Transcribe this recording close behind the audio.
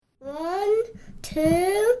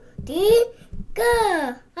2, 3,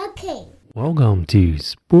 go. Okay. Welcome to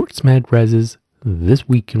SportsMedRes's This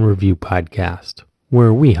Week in Review podcast,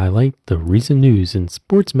 where we highlight the recent news in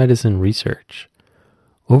sports medicine research.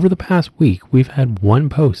 Over the past week, we've had one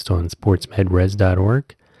post on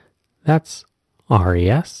sportsmedres.org. That's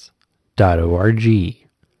res.org.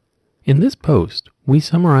 In this post, we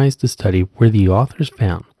summarized a study where the authors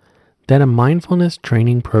found that a mindfulness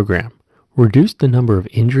training program reduced the number of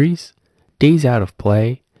injuries, days out of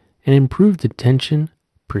play, and improved attention,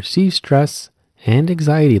 perceived stress, and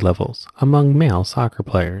anxiety levels among male soccer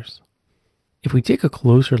players. If we take a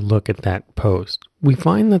closer look at that post, we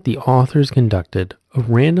find that the authors conducted a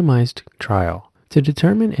randomized trial to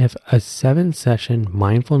determine if a 7-session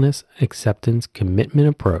mindfulness acceptance commitment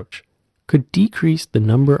approach could decrease the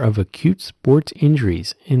number of acute sports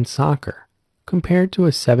injuries in soccer compared to a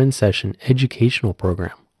 7-session educational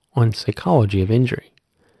program on psychology of injury.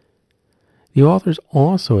 The authors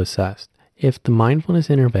also assessed if the mindfulness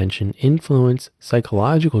intervention influenced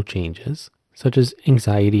psychological changes such as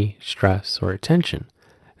anxiety, stress, or attention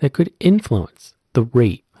that could influence the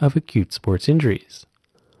rate of acute sports injuries.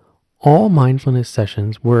 All mindfulness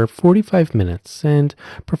sessions were 45 minutes and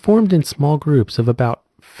performed in small groups of about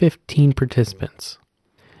 15 participants.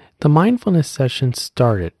 The mindfulness session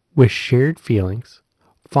started with shared feelings,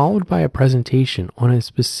 followed by a presentation on a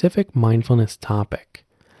specific mindfulness topic.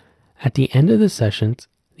 At the end of the sessions,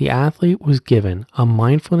 the athlete was given a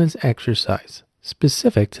mindfulness exercise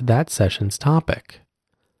specific to that session's topic.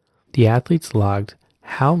 The athletes logged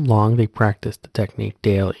how long they practiced the technique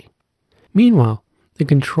daily. Meanwhile, the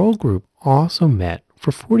control group also met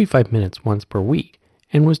for 45 minutes once per week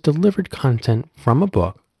and was delivered content from a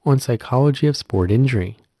book on psychology of sport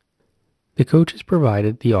injury. The coaches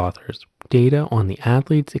provided the authors data on the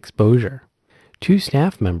athlete's exposure. 2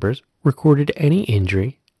 staff members recorded any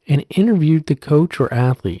injury and interviewed the coach or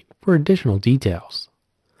athlete for additional details.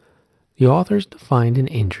 The authors defined an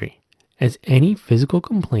injury as any physical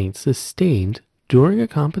complaint sustained during a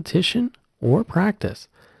competition or practice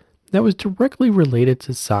that was directly related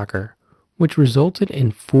to soccer, which resulted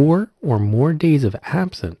in 4 or more days of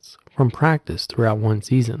absence from practice throughout one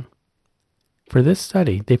season. For this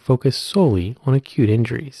study, they focused solely on acute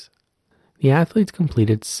injuries. The athletes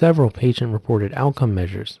completed several patient-reported outcome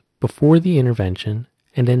measures before the intervention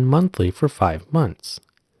and then monthly for 5 months.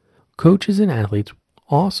 Coaches and athletes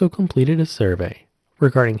also completed a survey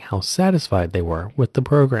regarding how satisfied they were with the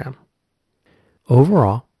program.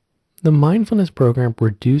 Overall, the mindfulness program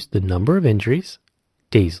reduced the number of injuries,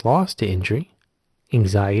 days lost to injury,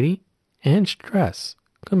 anxiety, and stress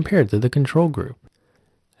compared to the control group.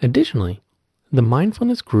 Additionally, the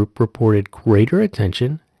mindfulness group reported greater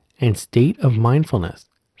attention and state of mindfulness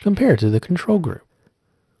compared to the control group.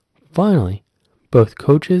 Finally, both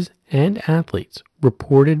coaches and athletes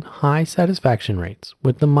reported high satisfaction rates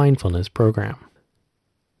with the mindfulness program.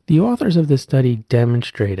 The authors of this study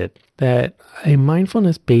demonstrated that a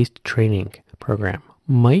mindfulness-based training program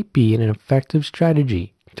might be an effective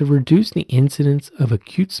strategy to reduce the incidence of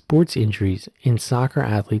acute sports injuries in soccer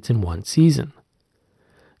athletes in one season.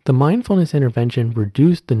 The mindfulness intervention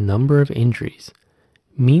reduced the number of injuries,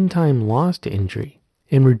 mean time lost to injury,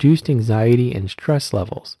 and reduced anxiety and stress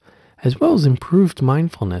levels, as well as improved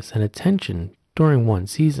mindfulness and attention during one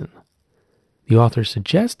season. The author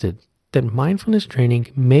suggested that mindfulness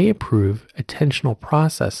training may improve attentional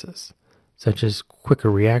processes, such as quicker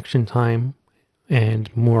reaction time and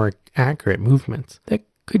more accurate movements that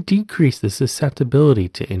could decrease the susceptibility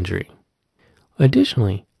to injury.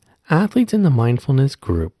 Additionally, athletes in the mindfulness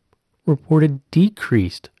group reported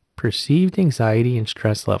decreased perceived anxiety and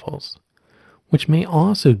stress levels, which may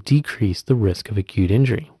also decrease the risk of acute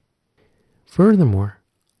injury. Furthermore,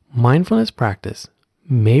 mindfulness practice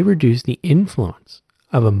may reduce the influence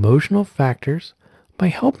of emotional factors by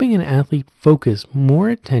helping an athlete focus more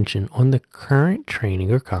attention on the current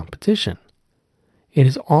training or competition. It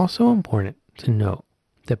is also important to note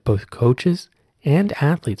that both coaches and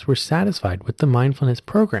athletes were satisfied with the mindfulness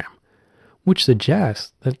program, which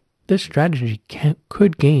suggests that this strategy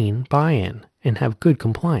could gain buy-in and have good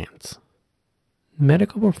compliance.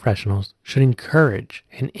 Medical professionals should encourage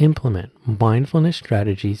and implement mindfulness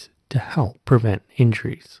strategies to help prevent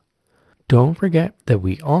injuries. Don't forget that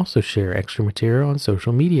we also share extra material on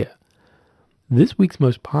social media. This week's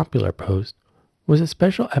most popular post was a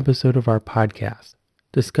special episode of our podcast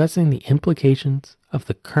discussing the implications of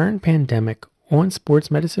the current pandemic on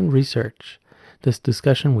sports medicine research. This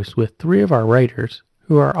discussion was with 3 of our writers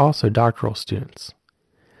who are also doctoral students.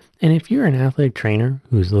 And if you're an athletic trainer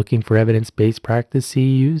who's looking for evidence-based practice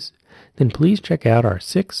CEUs, then please check out our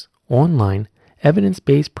 6 online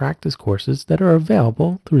evidence-based practice courses that are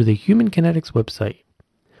available through the Human Kinetics website.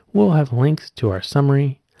 We'll have links to our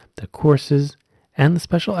summary, the courses, and the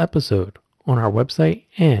special episode on our website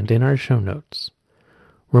and in our show notes.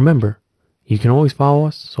 Remember, you can always follow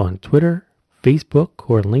us on Twitter, Facebook,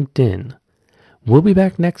 or LinkedIn. We'll be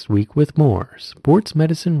back next week with more sports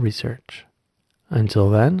medicine research. Until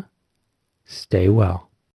then, stay well.